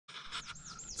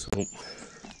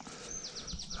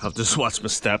I've just watched my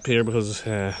step here because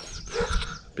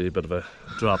be a bit of a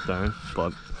drop down,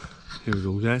 but here we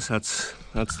go guys, that's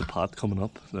the pot coming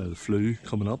up, the flue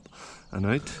coming up and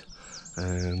out,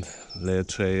 and lay a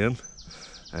tray in.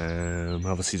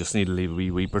 Obviously just need to leave a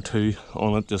wee weep or two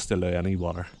on it just to allow any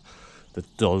water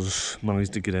that does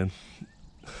manage to get in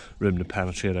room to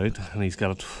penetrate out, and he's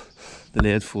got it, the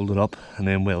lid folded up and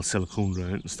then well siliconed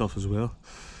around and stuff as well,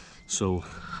 so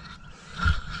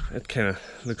it kind of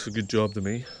looks a good job to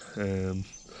me. And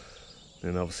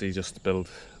obviously just to build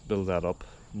that up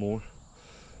more.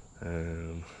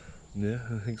 Yeah,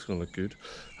 I think it's gonna look good.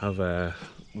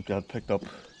 We've got picked up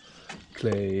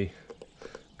clay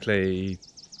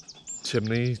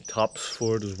chimney tops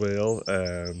for it as well.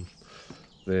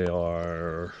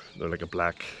 They're like a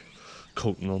black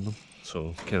coating on them,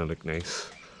 so kind of look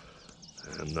nice.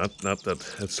 And not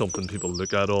that it's something people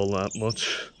look at all that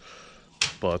much,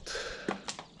 but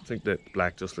I think that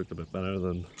black just looked a bit better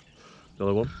than the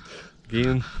other one.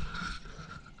 Again,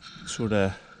 sort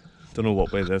of don't know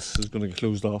what way this is going to get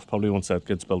closed off. Probably once that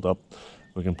gets built up,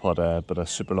 we can put a bit of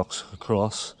Superlux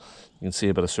across. You can see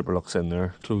a bit of Superlux in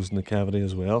there, closing the cavity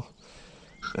as well.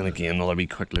 And again, another wee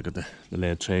quick look at the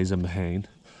lead trays in behind,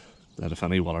 that if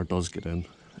any water does get in,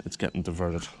 it's getting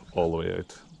diverted all the way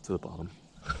out to the bottom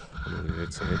and on the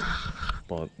outside.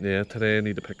 But yeah, today I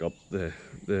need to pick up I'm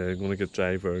going to get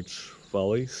dry verge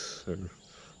volleys, or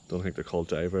don't think they're called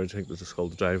dry verge, I think they're just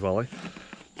called the dry volley.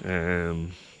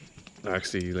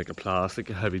 Actually like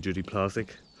a heavy duty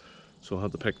plastic, so I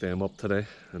had to pick them up today,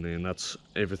 and then that's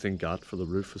everything got for the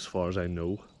roof as far as I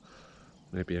know.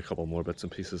 Maybe a couple more bits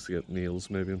and pieces to get nails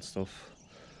maybe and stuff,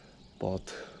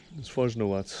 but as far as I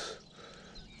know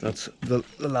that's the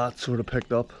lot sort of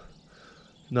picked up.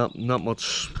 Not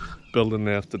much building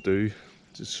left to do.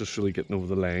 It's just really getting over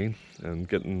the line and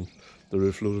getting the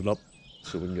roof loaded up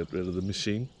so we can get rid of the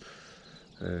machine.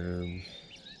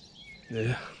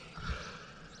 Yeah,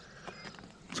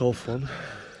 it's all fun.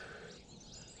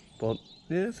 But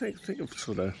yeah, I think I've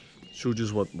sort of showed you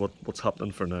what's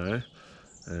happening for now.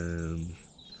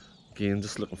 Again,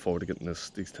 just looking forward to getting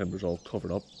these timbers all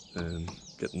covered up and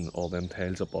getting all them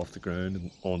tiles up off the ground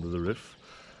and onto the roof,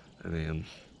 and then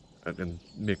I can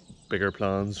make bigger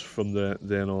plans from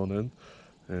then on in,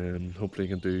 and hopefully I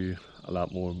can do a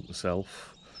lot more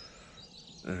myself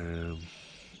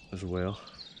as well.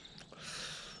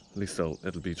 At least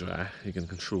it'll be dry. You can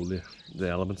control the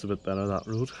elements a bit better that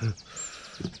road.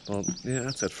 But yeah,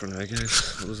 that's it for now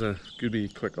guys. It was a good wee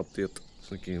quick update.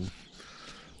 So again,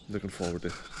 looking forward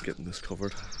to getting this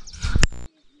covered.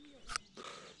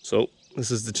 So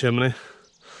this is the chimney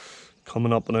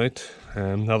coming up and out.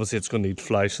 Obviously it's going to need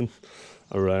flashing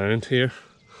around here,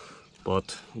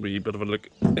 but a wee bit of a look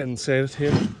inside it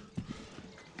here.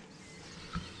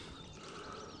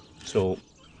 So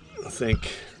I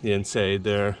think the inside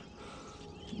there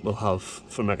will have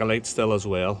vermiculite still as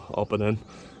well up and in.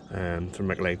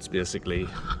 Vermiculite's basically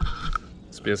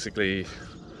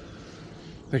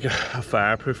like a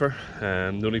fireproofer.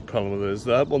 The only problem with it is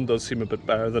that one does seem a bit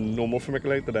better than normal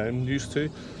vermiculite that I'm used to,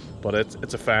 but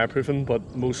it's a fireproofing.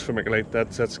 But most vermiculite,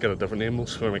 that's got a different name.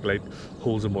 Most vermiculite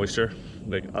holds the moisture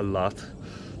like a lot,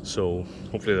 so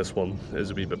hopefully this one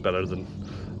is a wee bit better than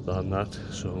that.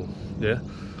 So yeah,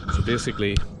 so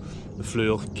basically the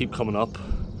flue will keep coming up,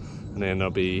 and then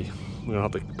we're gonna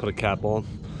have to put a cap on,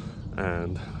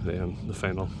 and then the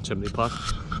final chimney pot.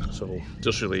 So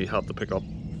just really have to pick up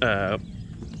a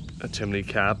chimney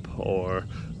cap, or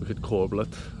we could corbel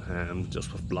it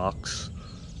just with blocks,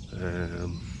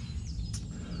 and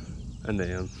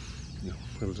then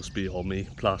it'll just be all me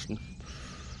plastering,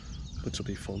 which will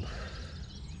be fun.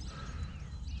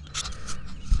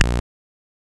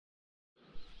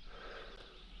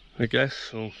 Right guys,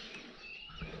 so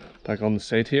back on the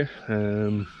site here.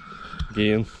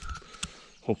 Again,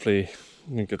 hopefully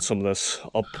we can get some of this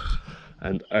up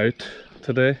and out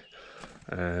today,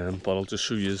 but I'll just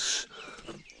show you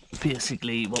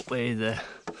basically what way the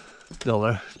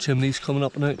other chimney's coming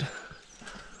up and out.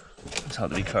 Just have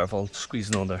to be careful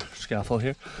squeezing on the scaffold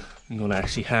here. I'm going to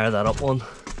actually hire that up one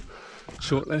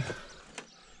shortly.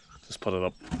 Just put it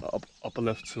up a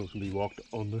lift so it can be walked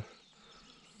under.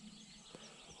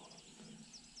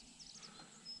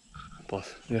 But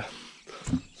yeah,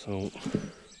 so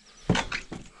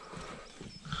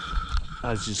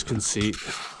as you can see,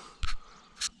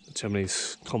 the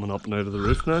chimney's coming up and out of the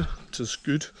roof now, which is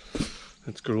good.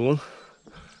 It's growing,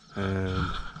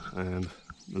 and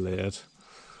the lead,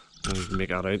 and you can make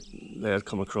that out. Lead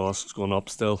come across, it's going up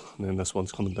still, and then this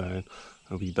one's coming down.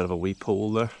 There'll be a bit of a weep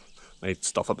hole there. Might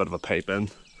stuff a bit of a pipe in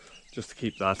just to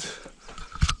keep that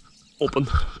open,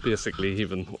 basically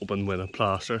even open when I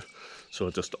plaster, so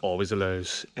it just always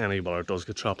allows any water does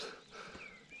get trapped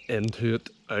into it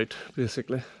out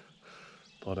basically.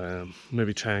 But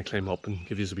maybe try and climb up and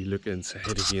give you a wee look inside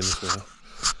again as well.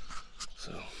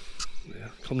 So yeah,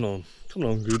 coming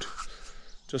on good.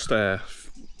 Just a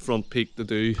front peak to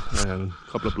do and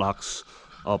a couple of blocks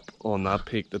up on that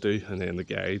peak to do, and then the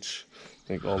gauge. I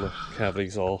think all the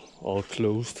cavities all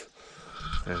closed.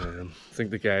 I think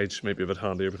the gauge might be a bit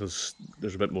handier because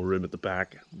there's a bit more room at the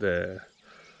back. The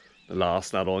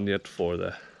last not on yet for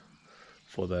the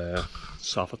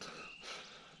soffit.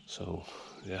 So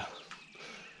yeah,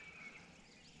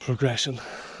 progression.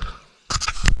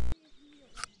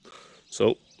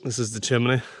 So this is the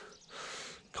chimney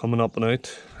coming up and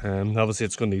out. Obviously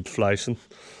it's going to need flashing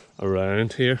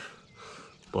around here,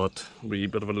 but a wee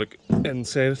bit of a look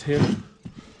inside it here.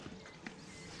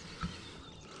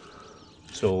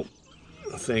 So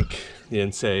I think the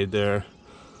inside there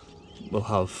will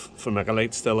have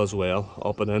vermiculite still as well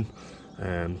up and in.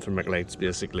 Vermiculite's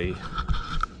basically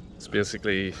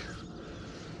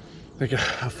like a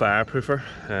fireproofer.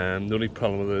 The only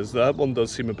problem with it is that one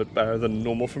does seem a bit better than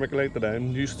normal vermiculite that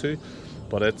I'm used to,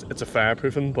 but it's a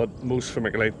fireproofing. But most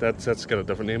vermiculite, that's got a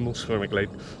different name. Most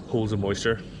vermiculite holds the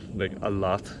moisture like a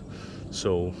lot,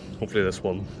 so hopefully this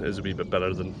one is a wee bit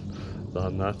better than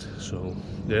that. So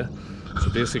yeah, so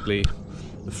basically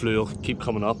the flue will keep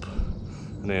coming up,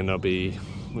 and then we're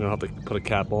gonna have to put a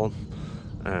cap on,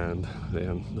 and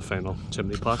then the final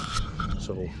chimney pot.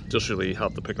 So just really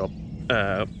have to pick up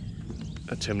a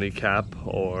chimney cap,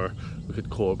 or we could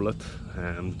corbel it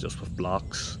just with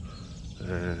blocks,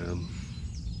 and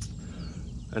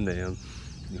then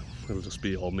it'll just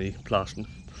be all me plastering,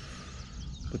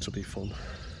 which will be fun.